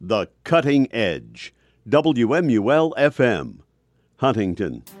The Cutting Edge. WMUL-FM.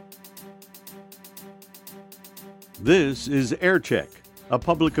 Huntington. This is Aircheck, a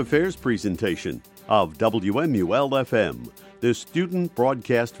public affairs presentation of WMUL-FM, the student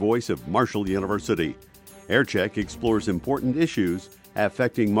broadcast voice of Marshall University. Aircheck explores important issues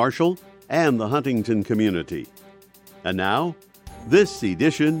affecting Marshall and the Huntington community. And now, this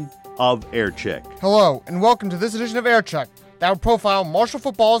edition of Aircheck. Hello, and welcome to this edition of Aircheck that will profile Marshall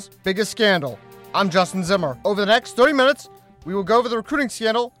football's biggest scandal. I'm Justin Zimmer. Over the next 30 minutes, we will go over the recruiting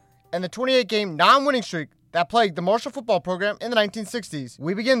scandal and the 28-game non-winning streak that plagued the Marshall football program in the 1960s.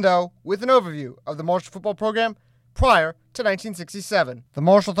 We begin, though, with an overview of the Marshall football program prior to 1967. The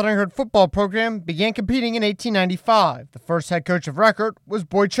Marshall Thundering Herd football program began competing in 1895. The first head coach of record was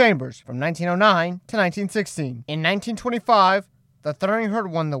Boyd Chambers from 1909 to 1916. In 1925, the Thundering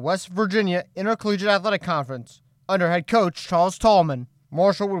Herd won the West Virginia Intercollegiate Athletic Conference under head coach Charles Tallman.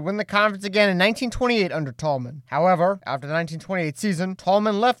 Marshall would win the conference again in 1928 under Tallman. However, after the 1928 season,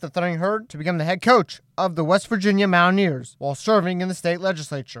 Tallman left the Thundering Herd to become the head coach of the West Virginia Mountaineers while serving in the state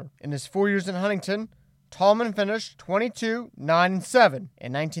legislature. In his 4 years in Huntington, Tallman finished 22-9-7.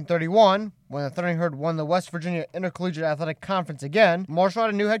 In 1931, when the Thundering Herd won the West Virginia Intercollegiate Athletic Conference again, Marshall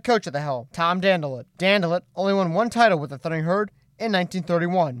had a new head coach at the helm, Tom Dandelet. Dandelet only won one title with the Thundering Herd in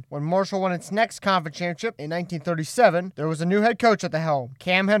 1931. When Marshall won its next conference championship in 1937, there was a new head coach at the helm,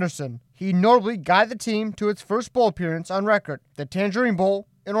 Cam Henderson. He notably guided the team to its first bowl appearance on record, the Tangerine Bowl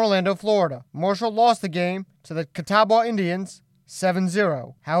in Orlando, Florida. Marshall lost the game to the Catawba Indians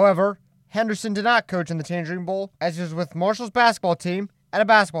 7-0. However, Henderson did not coach in the Tangerine Bowl, as he was with Marshall's basketball team at a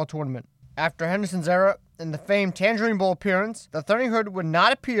basketball tournament. After Henderson's era in the famed Tangerine Bowl appearance, the Thundering Herd would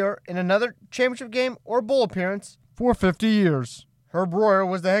not appear in another championship game or bowl appearance for 50 years. Herb Royer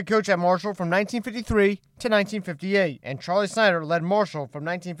was the head coach at Marshall from 1953 to 1958, and Charlie Snyder led Marshall from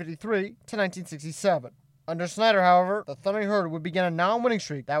 1953 to 1967. Under Snyder, however, the Thundering Herd would begin a non-winning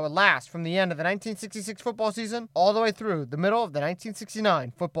streak that would last from the end of the 1966 football season all the way through the middle of the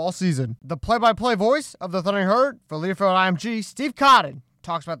 1969 football season. The play-by-play voice of the Thundering Herd for Learfield IMG, Steve Cotton,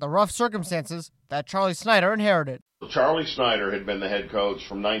 talks about the rough circumstances that Charlie Snyder inherited. Charlie Snyder had been the head coach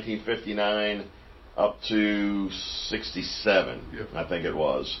from 1959 up to 67, I think it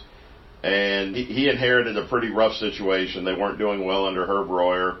was. And he inherited a pretty rough situation. They weren't doing well under Herb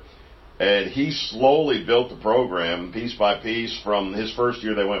Royer. And he slowly built the program piece by piece. From his first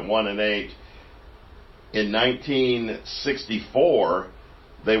year, they went 1-8. In 1964,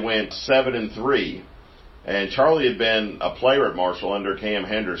 they went 7-3. And Charlie had been a player at Marshall under Cam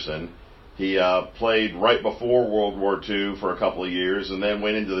Henderson. He played right before World War II for a couple of years and then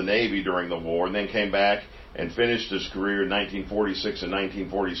went into the Navy during the war and then came back and finished his career in 1946 and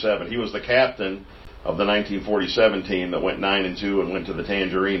 1947. He was the captain of the 1947 team that went 9-2 and went to the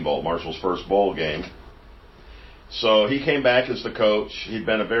Tangerine Bowl, Marshall's first bowl game. So he came back as the coach. He'd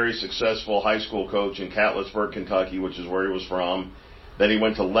been a very successful high school coach in Catlettsburg, Kentucky, which is where he was from. Then he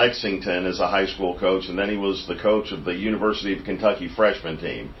went to Lexington as a high school coach, and then he was the coach of the University of Kentucky freshman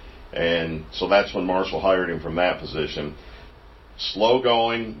team. And so that's when Marshall hired him from that position. Slow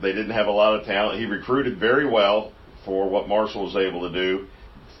going. They didn't have a lot of talent. He recruited very well for what Marshall was able to do.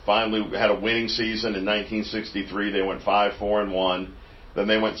 Finally had a winning season in 1963. They went 5-4-1. Then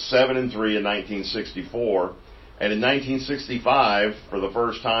they went 7-3 in 1964. And in 1965, for the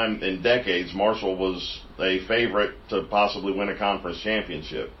first time in decades, Marshall was a favorite to possibly win a conference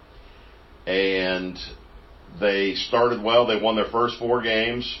championship. And they started well. They won their first 4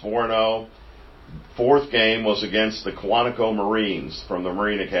 games, 4-0. Fourth game was against the Quantico Marines from the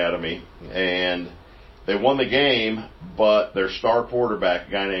Marine Academy. And they won the game, but their star quarterback,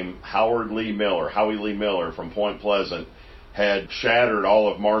 a guy named Howie Lee Miller from Point Pleasant, had shattered all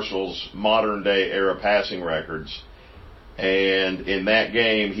of Marshall's modern-day era passing records. And in that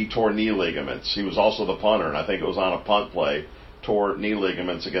game, he tore knee ligaments. He was also the punter, and I think it was on a punt play. Tore knee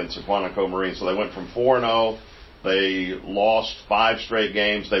ligaments against the Quantico Marines. So they went from 4-0. They lost 5 straight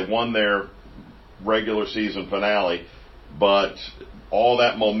games. They won their regular season finale, but all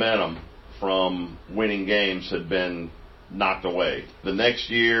that momentum from winning games had been knocked away. The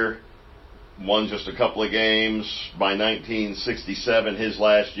next year, won just a couple of games. By 1967, his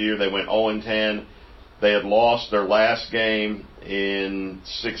last year, they went 0-10. They had lost their last game in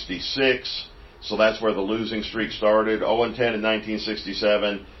 66. So that's where the losing streak started. 0-10 in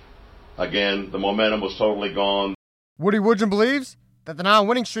 1967. Again, the momentum was totally gone. Woody Woodgen believes that the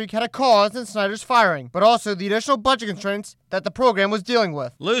non-winning streak had a cause in Snyder's firing, but also the additional budget constraints that the program was dealing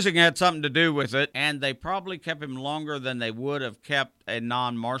with. Losing had something to do with it, and they probably kept him longer than they would have kept a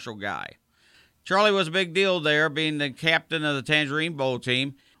non-Marshall guy. Charlie was a big deal there, being the captain of the Tangerine Bowl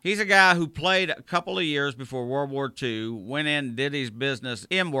team. He's a guy who played a couple of years before World War II, went in and did his business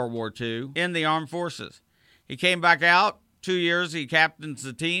in World War II in the armed forces. He came back out. 2 years, he captains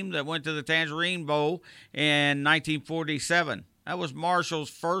the team that went to the Tangerine Bowl in 1947. That was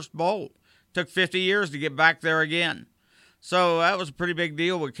Marshall's first bowl. Took 50 years to get back there again. So that was a pretty big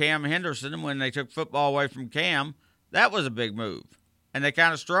deal with Cam Henderson. When they took football away from Cam, that was a big move. And they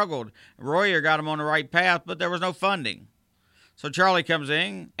kind of struggled. Royer got them on the right path, but there was no funding. So Charlie comes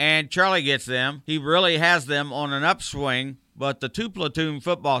in, and Charlie gets them. He really has them on an upswing, but the two-platoon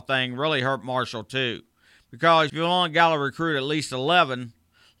football thing really hurt Marshall too. Because if you only got to recruit at least 11,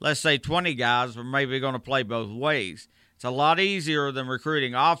 let's say 20 guys are maybe going to play both ways. It's a lot easier than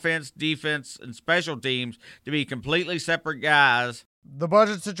recruiting offense, defense, and special teams to be completely separate guys. The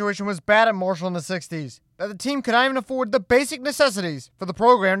budget situation was bad at Marshall in the 60s, that the team could not even afford the basic necessities for the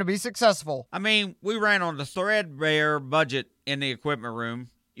program to be successful. I mean, we ran on the threadbare budget in the equipment room.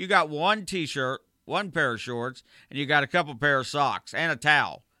 You got one T-shirt, one pair of shorts, and you got a couple pair of socks and a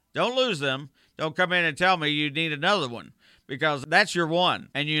towel. Don't lose them. Don't come in and tell me you need another one, because that's your one.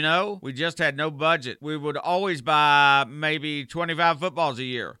 And you know, we just had no budget. We would always buy maybe 25 footballs a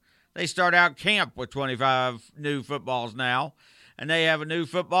year. They start out camp with 25 new footballs now, and they have a new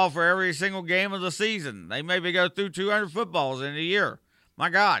football for every single game of the season. They maybe go through 200 footballs in a year. My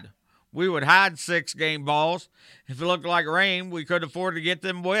God, we would hide 6-game balls. If it looked like rain, we couldn't afford to get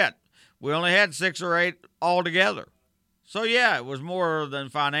them wet. We only had 6 or 8 altogether. So yeah, it was more than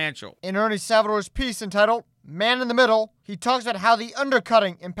financial. In Ernie Salvador's piece entitled Man in the Middle, he talks about how the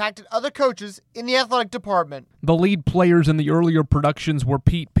undercutting impacted other coaches in the athletic department. The lead players in the earlier productions were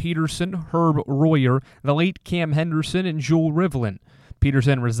Pete Peterson, Herb Royer, the late Cam Henderson, and Jewel Rivlin.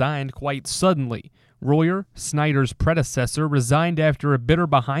 Peterson resigned quite suddenly. Royer, Snyder's predecessor, resigned after a bitter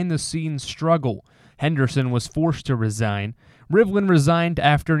behind-the-scenes struggle. Henderson was forced to resign. Rivlin resigned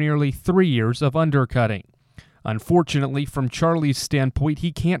after nearly 3 years of undercutting. Unfortunately, from Charlie's standpoint,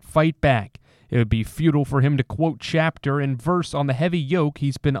 he can't fight back. It would be futile for him to quote chapter and verse on the heavy yoke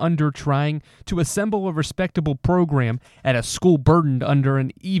he's been under trying to assemble a respectable program at a school burdened under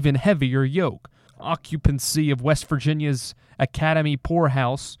an even heavier yoke. Occupancy of West Virginia's Academy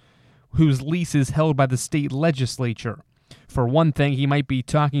Poorhouse, whose lease is held by the state legislature. For one thing, he might be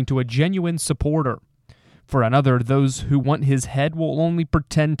talking to a genuine supporter. For another, those who want his head will only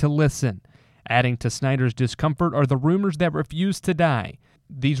pretend to listen. Adding to Snyder's discomfort are the rumors that refuse to die.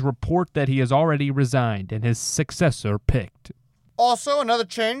 These report that he has already resigned and his successor picked. Also, another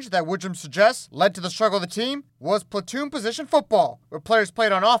change that Woodrum suggests led to the struggle of the team was platoon position football, where players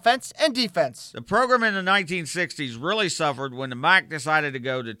played on offense and defense. The program in the 1960s really suffered when the MAC decided to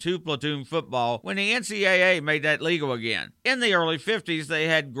go to two-platoon football when the NCAA made that legal again. In the early 50s, they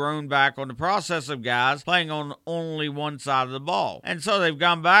had grown back on the process of guys playing on only one side of the ball. And so they've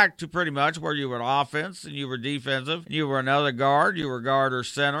gone back to pretty much where you were offense and you were defensive, and you were another guard, you were guard or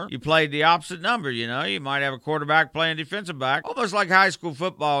center. You played the opposite number, you know. You might have a quarterback playing defensive back, almost like high school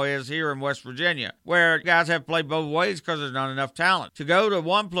football is here in West Virginia, where guys have to play both ways because there's not enough talent. To go to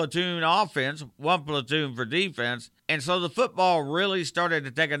one platoon offense, one platoon for defense, and so the football really started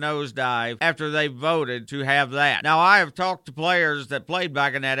to take a nosedive after they voted to have that. Now, I have talked to players that played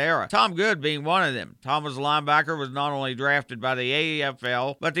back in that era, Tom Good being one of them. Tom was a linebacker, was not only drafted by the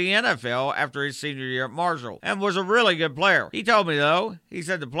AFL, but the NFL after his senior year at Marshall, and was a really good player. He told me, though, he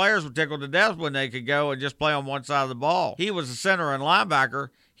said the players were tickled to death when they could go and just play on one side of the ball. He was a center and linebacker.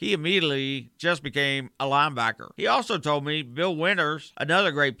 He immediately just became a linebacker. He also told me Bill Winters,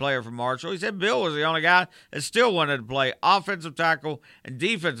 another great player from Marshall, he said Bill was the only guy that still wanted to play offensive tackle and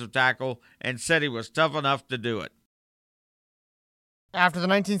defensive tackle and said he was tough enough to do it. After the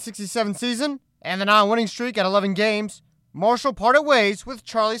 1967 season and the non-winning streak at 11 games, Marshall parted ways with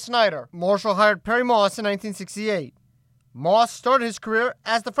Charlie Snyder. Marshall hired Perry Moss in 1968. Moss started his career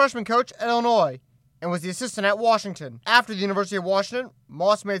as the freshman coach at Illinois and was the assistant at Washington. After the University of Washington,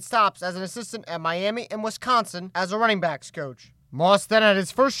 Moss made stops as an assistant at Miami and Wisconsin as a running backs coach. Moss then had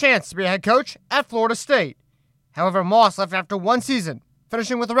his first chance to be a head coach at Florida State. However, Moss left after one season,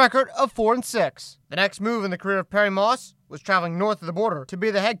 finishing with a record of 4-6. The next move in the career of Perry Moss was traveling north of the border to be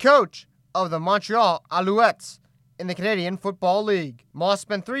the head coach of the Montreal Alouettes in the Canadian Football League. Moss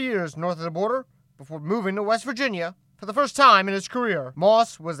spent 3 years north of the border before moving to West Virginia for the first time in his career.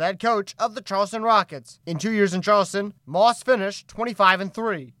 Moss was the head coach of the Charleston Rockets. In 2 years in Charleston, Moss finished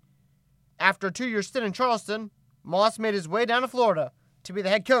 25-3. After a 2-year stint in Charleston, Moss made his way down to Florida to be the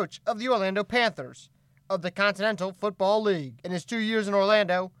head coach of the Orlando Panthers of the Continental Football League. In his 2 years in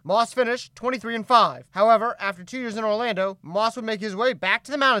Orlando, Moss finished 23-5. However, after 2 years in Orlando, Moss would make his way back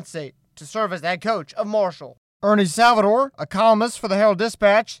to the Mountain State to serve as the head coach of Marshall. Ernie Salvador, a columnist for the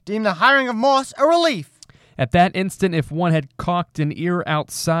Herald-Dispatch, deemed the hiring of Moss a relief. At that instant, if one had cocked an ear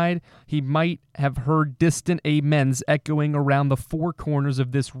outside, he might have heard distant amens echoing around the four corners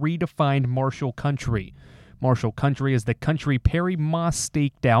of this redefined Marshall country. Marshall country is the country Perry Moss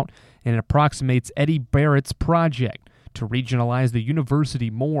staked out, and it approximates Eddie Barrett's project to regionalize the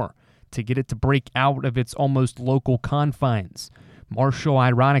university more, to get it to break out of its almost local confines. Marshall,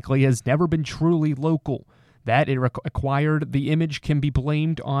 ironically, has never been truly local. That it acquired the image can be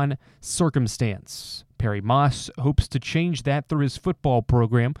blamed on circumstance. Perry Moss hopes to change that through his football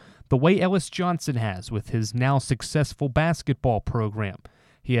program, the way Ellis Johnson has with his now successful basketball program.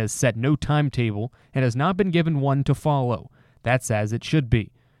 He has set no timetable and has not been given one to follow. That's as it should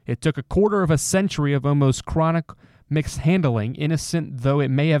be. It took a quarter of a century of almost chronic mishandling, innocent though it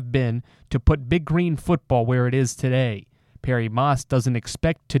may have been, to put Big Green football where it is today. Perry Moss doesn't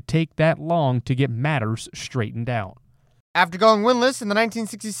expect to take that long to get matters straightened out. After going winless in the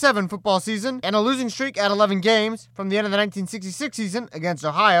 1967 football season and a losing streak at 11 games from the end of the 1966 season against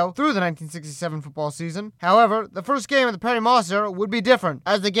Ohio through the 1967 football season, however, the first game of the Perry Moss era would be different,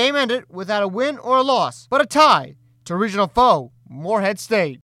 as the game ended without a win or a loss, but a tie to regional foe, Morehead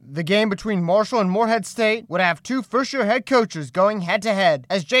State. The game between Marshall and Morehead State would have two first-year head coaches going head-to-head,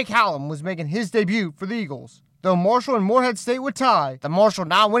 as Jake Hallam was making his debut for the Eagles. Though Marshall and Morehead State would tie, the Marshall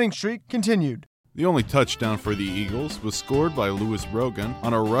non-winning streak continued. The only touchdown for the Eagles was scored by Lewis Rogan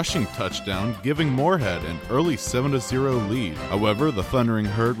on a rushing touchdown, giving Morehead an early 7-0 lead. However, the Thundering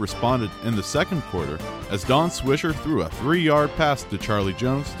Herd responded in the second quarter as Don Swisher threw a 3-yard pass to Charlie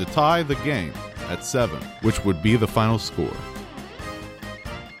Jones to tie the game at 7, which would be the final score.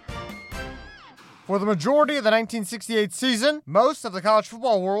 For the majority of the 1968 season, most of the college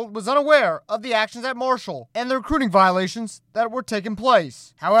football world was unaware of the actions at Marshall and the recruiting violations that were taking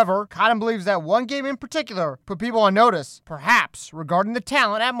place. However, Cotton believes that one game in particular put people on notice, perhaps regarding the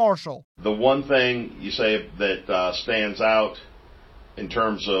talent at Marshall. The one thing you say that stands out in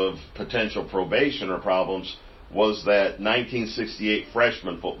terms of potential probation or problems was that 1968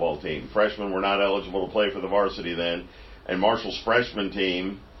 freshman football team. Freshmen were not eligible to play for the varsity then, and Marshall's freshman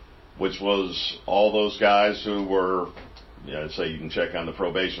team, which was all those guys who were, I'd say you can check on the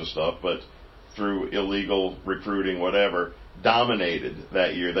probation stuff, but through illegal recruiting, whatever, dominated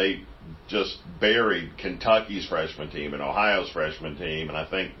that year. They just buried Kentucky's freshman team and Ohio's freshman team, and I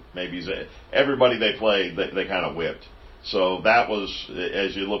think maybe everybody they played, they kind of whipped. So that was,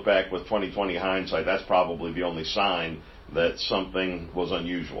 as you look back with 20/20 hindsight, that's probably the only sign that something was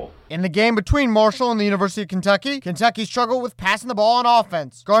unusual. In the game between Marshall and the University of Kentucky, Kentucky struggled with passing the ball on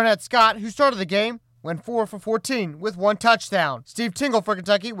offense. Garnett Scott, who started the game, went 4 for 14 with one touchdown. Steve Tingle for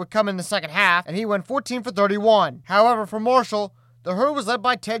Kentucky would come in the second half, and he went 14 for 31. However, for Marshall, the Herd was led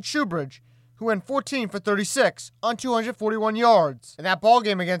by Ted Shoebridge, who went 14 for 36 on 241 yards. In that ball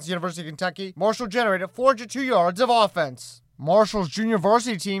game against the University of Kentucky, Marshall generated 402 yards of offense. Marshall's junior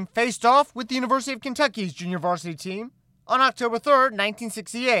varsity team faced off with the University of Kentucky's junior varsity team on October 3rd,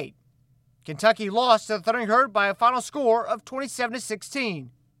 1968. Kentucky lost to the Thundering Herd by a final score of 27-16.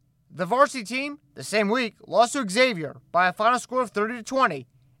 The varsity team, the same week, lost to Xavier by a final score of 30-20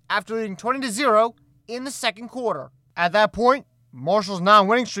 after leading 20-0 in the second quarter. At that point, Marshall's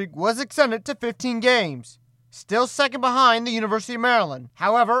non-winning streak was extended to 15 games, still second behind the University of Maryland.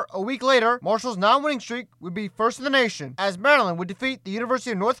 However, a week later, Marshall's non-winning streak would be first in the nation, as Maryland would defeat the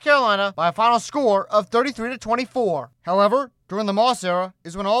University of North Carolina by a final score of 33-24. However, during the Moss era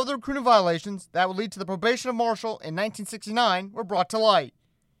is when all of the recruiting violations that would lead to the probation of Marshall in 1969 were brought to light.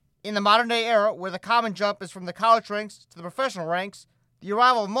 In the modern-day era, where the common jump is from the college ranks to the professional ranks, the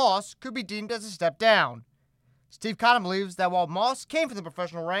arrival of Moss could be deemed as a step down. Steve Cotton believes that while Moss came from the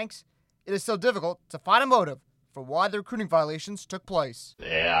professional ranks, it is still difficult to find a motive for why the recruiting violations took place.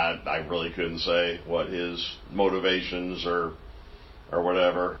 Yeah, I really couldn't say what his motivations or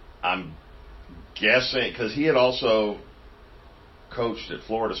whatever. I'm guessing, because he had also coached at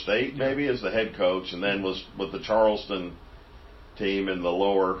Florida State, maybe, as the head coach, and then was with the Charleston team in the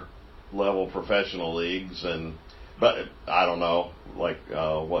lower level professional leagues. But I don't know,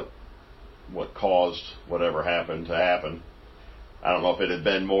 what caused whatever happened to happen. I don't know if it had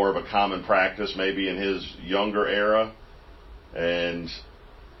been more of a common practice maybe in his younger era, and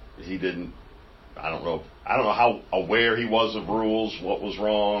he didn't, I don't know how aware he was of rules, what was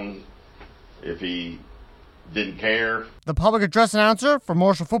wrong, if he didn't care. The public address announcer for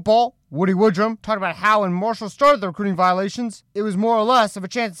Marshall football, Woody Woodrum, talked about how when Marshall started the recruiting violations, it was more or less of a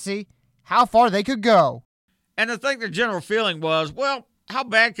chance to see how far they could go. And I think the general feeling was, well, how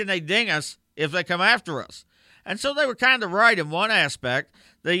bad can they ding us if they come after us? And so they were kind of right in one aspect.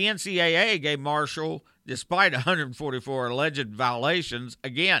 The NCAA gave Marshall Despite 144 alleged violations,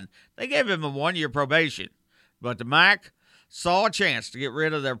 again, they gave him a 1-year probation. But the MAC saw a chance to get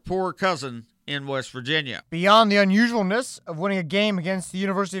rid of their poor cousin in West Virginia. Beyond the unusualness of winning a game against the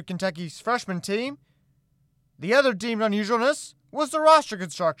University of Kentucky's freshman team, the other deemed unusualness was the roster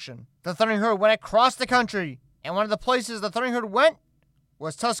construction. The Thundering Herd went across the country, and one of the places the Thundering Herd went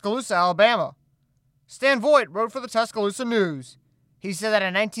was Tuscaloosa, Alabama. Stan Voigt wrote for the Tuscaloosa News. He said that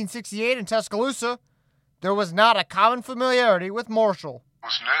in 1968 in Tuscaloosa, there was not a common familiarity with Marshall. It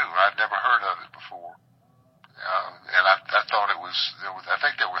was new. I'd never heard of it before. And I thought I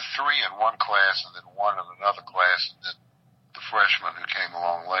think there were 3 in one class and then 1 in another class, and then the freshman who came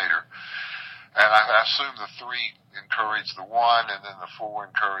along later. And I assume the 3 encouraged the one and then the 4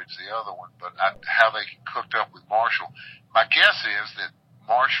 encouraged the other one. But how they cooked up with Marshall, my guess is that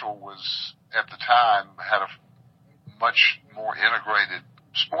Marshall was, at the time, had a much more integrated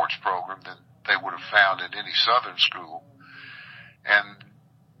sports program than they would have found in any Southern school. And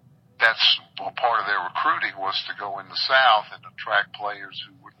that's part of their recruiting, was to go in the South and attract players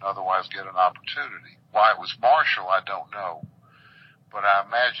who wouldn't otherwise get an opportunity. Why it was Marshall, I don't know. But I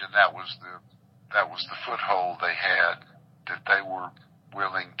imagine that was the foothold they had, that they were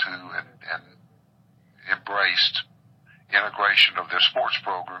willing to and embraced integration of their sports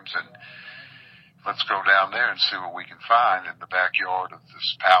programs, and let's go down there and see what we can find in the backyard of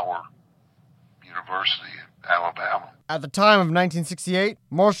this power university in Alabama. At the time of 1968,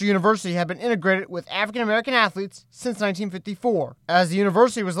 Marshall University had been integrated with African American athletes since 1954, as the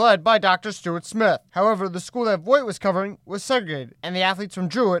university was led by Dr. Stuart Smith. However, the school that Voigt was covering was segregated, and the athletes from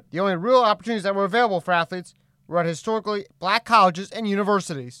Jewett, the only real opportunities that were available for athletes, were at historically black colleges and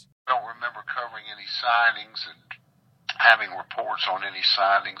universities. I don't remember covering any signings and having reports on any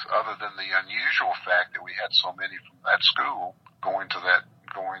signings, other than the unusual fact that we had so many from that school going to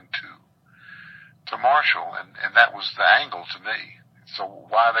Marshall, and that was the angle to me. So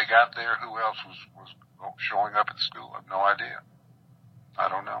why they got there, who else was showing up at the school, I have no idea. I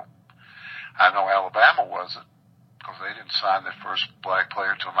don't know. I know Alabama wasn't, because they didn't sign their first black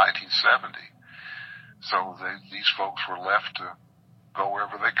player until 1970. So these folks were left to go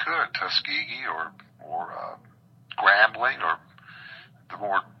wherever they could, Tuskegee or Grambling, or the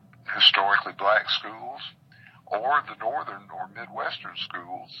more historically black schools, or the northern or midwestern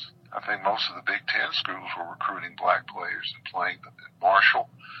schools. I think most of the Big Ten schools were recruiting black players and playing them. In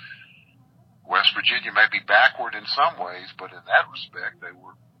Marshall, West Virginia may be backward in some ways, but in that respect they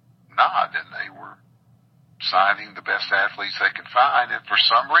were not, and they were signing the best athletes they could find, and for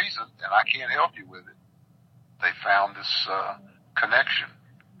some reason, and I can't help you with it, they found this connection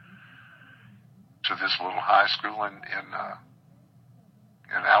to this little high school in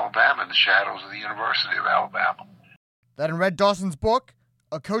Alabama, in the shadows of the University of Alabama. That in Red Dawson's book,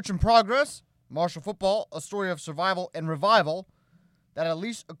 A Coach in Progress, Marshall Football, A Story of Survival and Revival, that at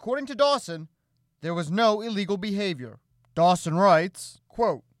least according to Dawson, there was no illegal behavior. Dawson writes,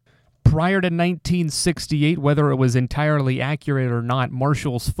 quote, prior to 1968, whether it was entirely accurate or not,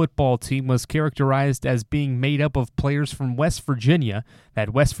 Marshall's football team was characterized as being made up of players from West Virginia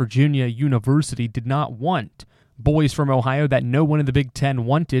that West Virginia University did not want, boys from Ohio that no one in the Big Ten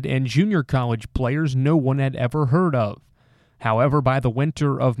wanted, and junior college players no one had ever heard of. However, by the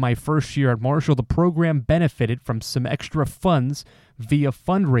winter of my first year at Marshall, the program benefited from some extra funds via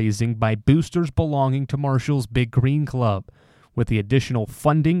fundraising by boosters belonging to Marshall's Big Green Club. With the additional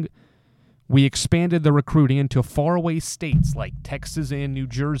funding, we expanded the recruiting into faraway states like Texas and New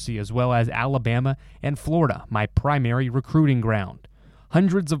Jersey, as well as Alabama and Florida, my primary recruiting ground.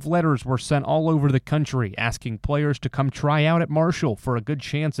 Hundreds of letters were sent all over the country asking players to come try out at Marshall for a good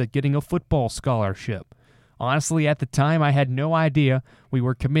chance at getting a football scholarship. Honestly, at the time, I had no idea we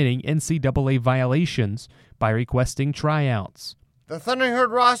were committing NCAA violations by requesting tryouts. The Thundering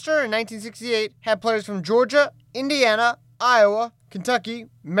Herd roster in 1968 had players from Georgia, Indiana, Iowa, Kentucky,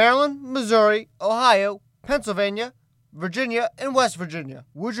 Maryland, Missouri, Ohio, Pennsylvania, Virginia, and West Virginia.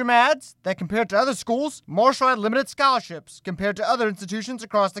 Woodrum adds that compared to other schools, Marshall had limited scholarships compared to other institutions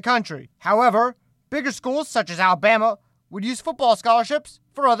across the country. However, bigger schools such as Alabama would use football scholarships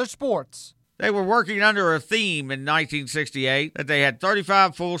for other sports. They were working under a theme in 1968 that they had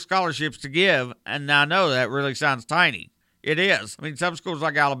 35 full scholarships to give, and I know that really sounds tiny. It is. I mean, some schools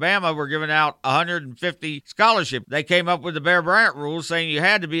like Alabama were giving out 150 scholarships. They came up with the Bear Bryant rules saying you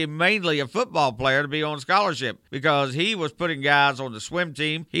had to be mainly a football player to be on scholarship, because he was putting guys on the swim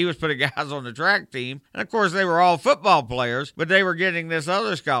team, he was putting guys on the track team, and of course they were all football players, but they were getting this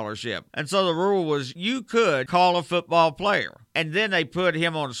other scholarship. And so the rule was you could call a football player, and then they put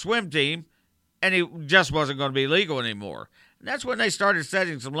him on a swim team, and he just wasn't going to be legal anymore. And that's when they started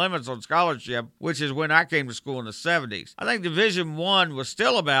setting some limits on scholarship, which is when I came to school in the 70s. I think Division I was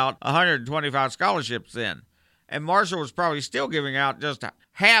still about 125 scholarships then, and Marshall was probably still giving out just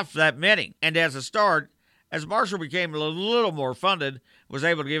half that many. And as a start, as Marshall became a little more funded, was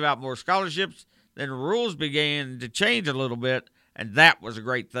able to give out more scholarships, then the rules began to change a little bit, and that was a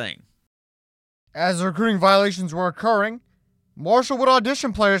great thing. As the recruiting violations were occurring, Marshall would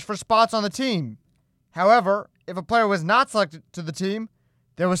audition players for spots on the team. However, if a player was not selected to the team,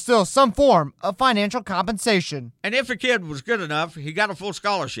 there was still some form of financial compensation. And if a kid was good enough, he got a full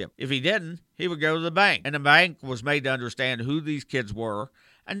scholarship. If he didn't, he would go to the bank. And the bank was made to understand who these kids were,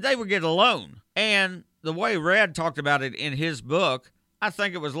 and they would get a loan. And the way Red talked about it in his book, I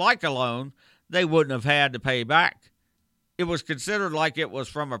think it was like a loan they wouldn't have had to pay back. It was considered like it was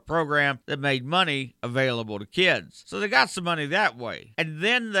from a program that made money available to kids. So they got some money that way. And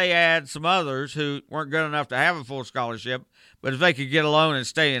then they had some others who weren't good enough to have a full scholarship, but if they could get a loan and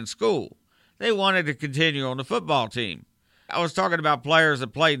stay in school, they wanted to continue on the football team. I was talking about players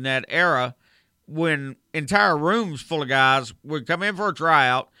that played in that era when entire rooms full of guys would come in for a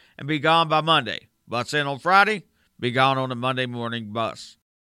tryout and be gone by Monday. Bus in on Friday, be gone on the Monday morning bus.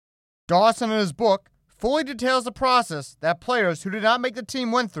 Dawson in his book fully details the process that players who did not make the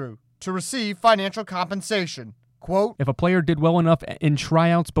team went through to receive financial compensation. Quote, if a player did well enough in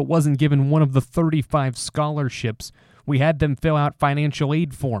tryouts but wasn't given one of the 35 scholarships, we had them fill out financial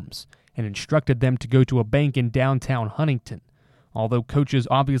aid forms and instructed them to go to a bank in downtown Huntington. Although coaches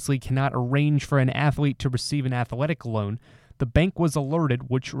obviously cannot arrange for an athlete to receive an athletic loan, the bank was alerted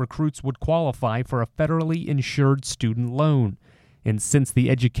which recruits would qualify for a federally insured student loan. And since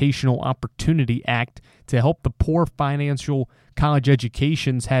the Educational Opportunity Act to help the poor financial college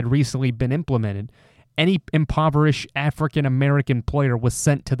educations had recently been implemented, any impoverished African-American player was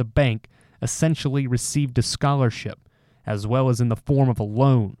sent to the bank, essentially received a scholarship, as well as in the form of a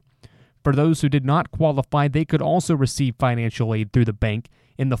loan. For those who did not qualify, they could also receive financial aid through the bank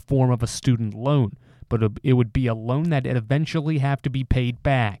in the form of a student loan, but it would be a loan that would eventually have to be paid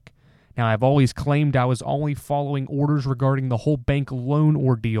back. Now, I've always claimed I was only following orders regarding the whole bank loan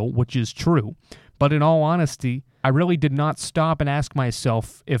ordeal, which is true. But in all honesty, I really did not stop and ask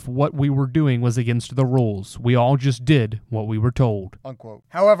myself if what we were doing was against the rules. We all just did what we were told. Unquote.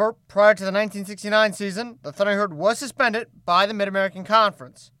 However, prior to the 1969 season, the Thundering Herd was suspended by the Mid-American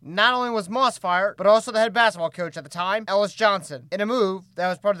Conference. Not only was Moss fired, but also the head basketball coach at the time, Ellis Johnson, in a move that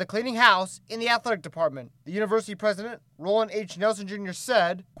was part of the cleaning house in the athletic department. The university president, Roland H. Nelson Jr.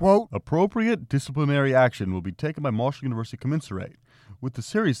 said, quote, appropriate disciplinary action will be taken by Marshall University commensurate with the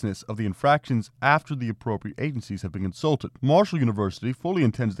seriousness of the infractions after the appropriate agencies have been consulted. Marshall University fully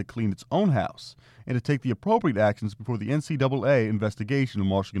intends to clean its own house and to take the appropriate actions before the NCAA investigation of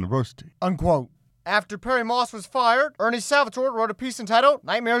Marshall University. Unquote. After Perry Moss was fired, Ernie Salvatore wrote a piece entitled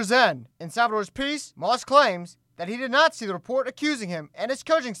Nightmare's End. In Salvatore's piece, Moss claims that he did not see the report accusing him and his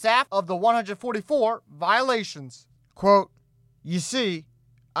coaching staff of the 144 violations. Quote, you see,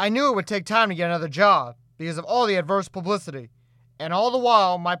 I knew it would take time to get another job because of all the adverse publicity. And all the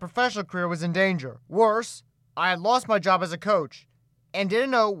while, my professional career was in danger. Worse, I had lost my job as a coach and didn't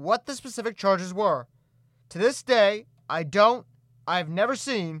know what the specific charges were. To this day, I've never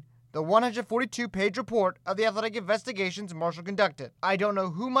seen the 142-page report of the athletic investigations Marshall conducted. I don't know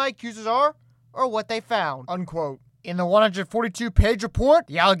who my accusers are or what they found. Unquote. In the 142-page report,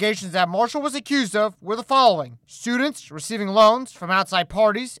 the allegations that Marshall was accused of were the following. Students receiving loans from outside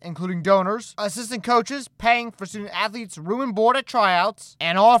parties, including donors, assistant coaches paying for student athletes' room and board at tryouts,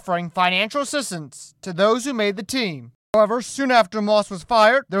 and offering financial assistance to those who made the team. However, soon after Moss was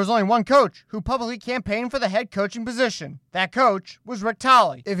fired, there was only one coach who publicly campaigned for the head coaching position. That coach was Rick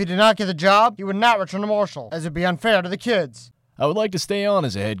Tolley. If he did not get the job, he would not return to Marshall, as it would be unfair to the kids. I would like to stay on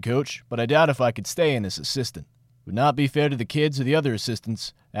as a head coach, but I doubt if I could stay in as assistant. It would not be fair to the kids or the other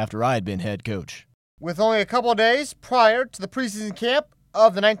assistants after I had been head coach. With only a couple of days prior to the preseason camp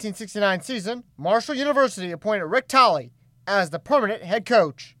of the 1969 season, Marshall University appointed Rick Tolley as the permanent head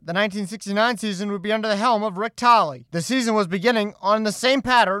coach. The 1969 season would be under the helm of Rick Tolley. The season was beginning on the same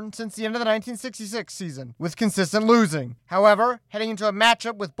pattern since the end of the 1966 season, with consistent losing. However, heading into a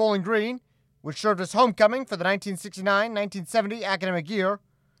matchup with Bowling Green, which served as homecoming for the 1969-1970 academic year,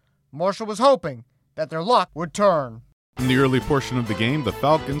 Marshall was hoping that their luck would turn. In the early portion of the game, the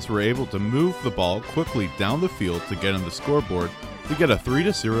Falcons were able to move the ball quickly down the field to get on the scoreboard to get a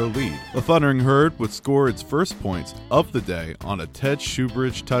 3-0 lead. The Thundering Herd would score its first points of the day on a Ted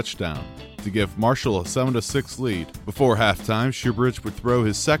Shoebridge touchdown to give Marshall a 7-6 lead. Before halftime, Shoebridge would throw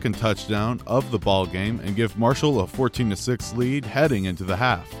his second touchdown of the ball game and give Marshall a 14-6 lead heading into the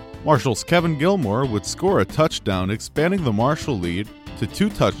half. Marshall's Kevin Gilmore would score a touchdown, expanding the Marshall lead to 2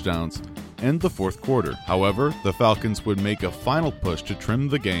 touchdowns in the fourth quarter. However, the Falcons would make a final push to trim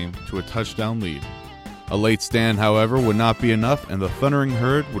the game to a touchdown lead. A late stand, however, would not be enough, and the Thundering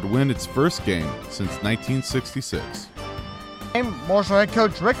Herd would win its first game since 1966. Marshall head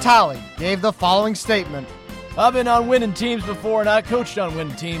coach Rick Talley gave the following statement. I've been on winning teams before and I coached on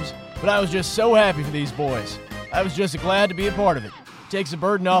winning teams, but I was just so happy for these boys. I was just glad to be a part of it. It takes a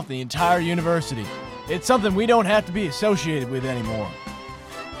burden off the entire university. It's something we don't have to be associated with anymore.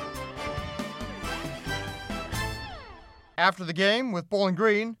 After the game with Bowling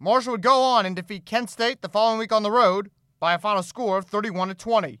Green, Marshall would go on and defeat Kent State the following week on the road by a final score of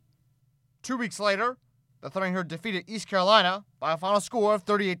 31-20. 2 weeks later, the Thundering Herd defeated East Carolina by a final score of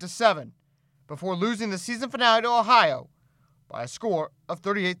 38-7, before losing the season finale to Ohio by a score of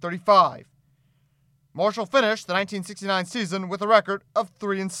 38-35. Marshall finished the 1969 season with a record of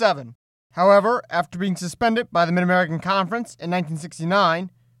 3-7. However, after being suspended by the Mid-American Conference in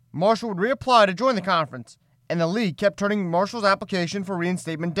 1969, Marshall would reapply to join the conference, and the league kept turning Marshall's application for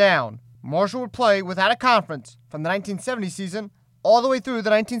reinstatement down. Marshall would play without a conference from the 1970 season all the way through the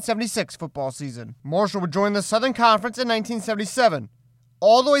 1976 football season. Marshall would join the Southern Conference in 1977,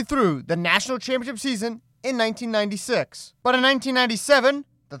 all the way through the national championship season in 1996. But in 1997,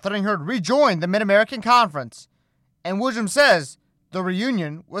 the Thundering Herd rejoined the Mid-American Conference, and Williams says the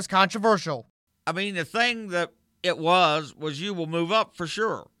reunion was controversial. I mean, the thing that it was you will move up for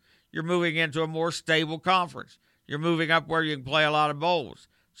sure. You're moving into a more stable conference. You're moving up where you can play a lot of bowls.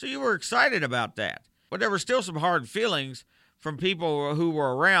 So you were excited about that. But there were still some hard feelings from people who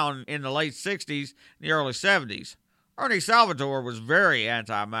were around in the late 60s and the early 70s. Ernie Salvatore was very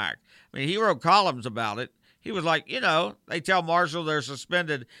anti-MAC. I mean, he wrote columns about it. He was like, they tell Marshall they're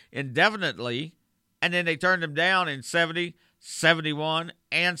suspended indefinitely, and then they turned him down in 70, 71,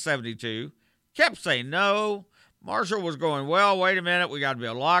 and 72. Kept saying no. Marshall was going, well, wait a minute, we got to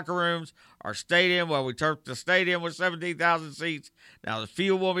build locker rooms. Our stadium, we turfed the stadium with 17,000 seats. Now the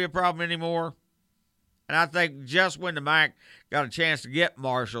field won't be a problem anymore. And I think just when the MAC got a chance to get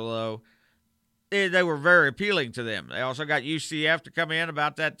Marshall, though, they were very appealing to them. They also got UCF to come in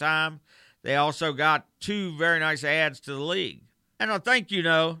about that time. They also got 2 very nice ads to the league. And I think,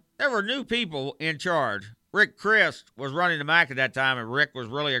 there were new people in charge. Rick Christ was running the MAC at that time, and Rick was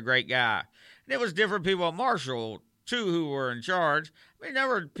really a great guy. And it was different people at Marshall, too, who were in charge. I mean, there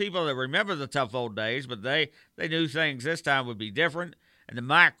were people that remember the tough old days, but they knew things this time would be different, and the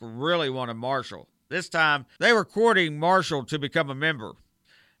MAC really wanted Marshall. This time, they were courting Marshall to become a member.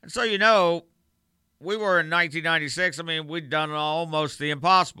 And so, we were in 1996. I mean, we'd done almost the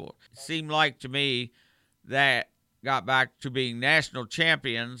impossible. It seemed like to me that got back to being national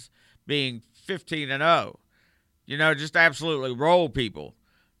champions, being 15-0. Just absolutely roll people.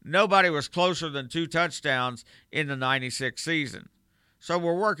 Nobody was closer than 2 touchdowns in the 96 season. So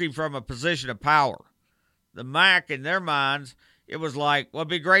we're working from a position of power. The MAC, in their minds, it was like, well, it'd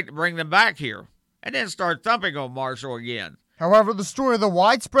be great to bring them back here and then start thumping on Marshall again. However, the story of the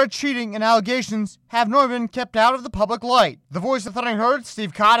widespread cheating and allegations have not been kept out of the public light. The voice of the Thundering Herd,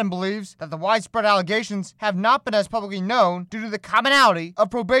 Steve Cotton, believes that the widespread allegations have not been as publicly known due to the commonality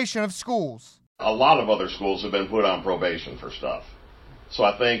of probation of schools. A lot of other schools have been put on probation for stuff. So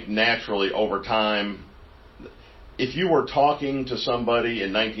I think naturally over time, if you were talking to somebody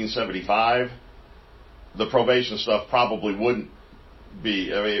in 1975, the probation stuff probably wouldn't be,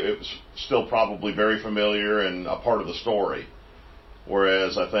 it was still probably very familiar and a part of the story.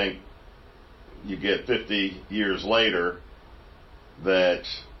 Whereas I think you get 50 years later that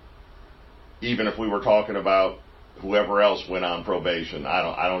even if we were talking about whoever else went on probation,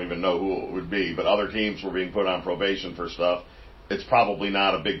 I don't even know who it would be, but other teams were being put on probation for stuff, it's probably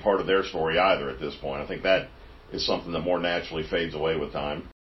not a big part of their story either at this point. I think that is something that more naturally fades away with time.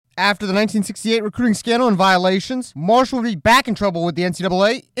 After the 1968 recruiting scandal and violations, Marshall would be back in trouble with the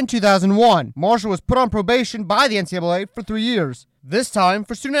NCAA in 2001. Marshall was put on probation by the NCAA for 3 years, this time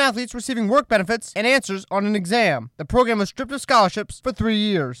for student-athletes receiving work benefits and answers on an exam. The program was stripped of scholarships for 3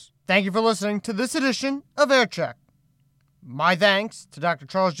 years. Thank you for listening to this edition of AirCheck. My thanks to Dr.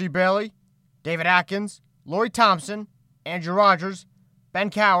 Charles G. Bailey, David Atkins, Lori Thompson, Andrew Rogers, Ben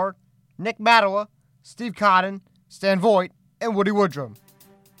Coward, Nick Mattawa, Steve Cotton, Stan Voigt, and Woody Woodrum.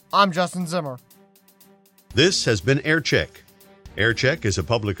 I'm Justin Zimmer. This has been AirCheck. AirCheck is a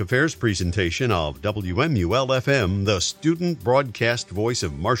public affairs presentation of WMUL-FM, the student broadcast voice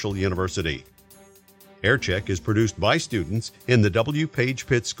of Marshall University. AirCheck is produced by students in the W. Page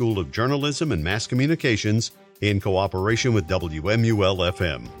Pitt School of Journalism and Mass Communications in cooperation with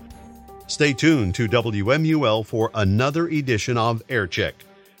WMUL-FM. Stay tuned to WMUL for another edition of AirCheck,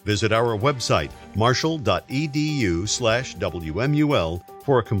 Visit our website, marshall.edu/WMUL,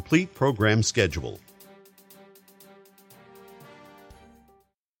 for a complete program schedule.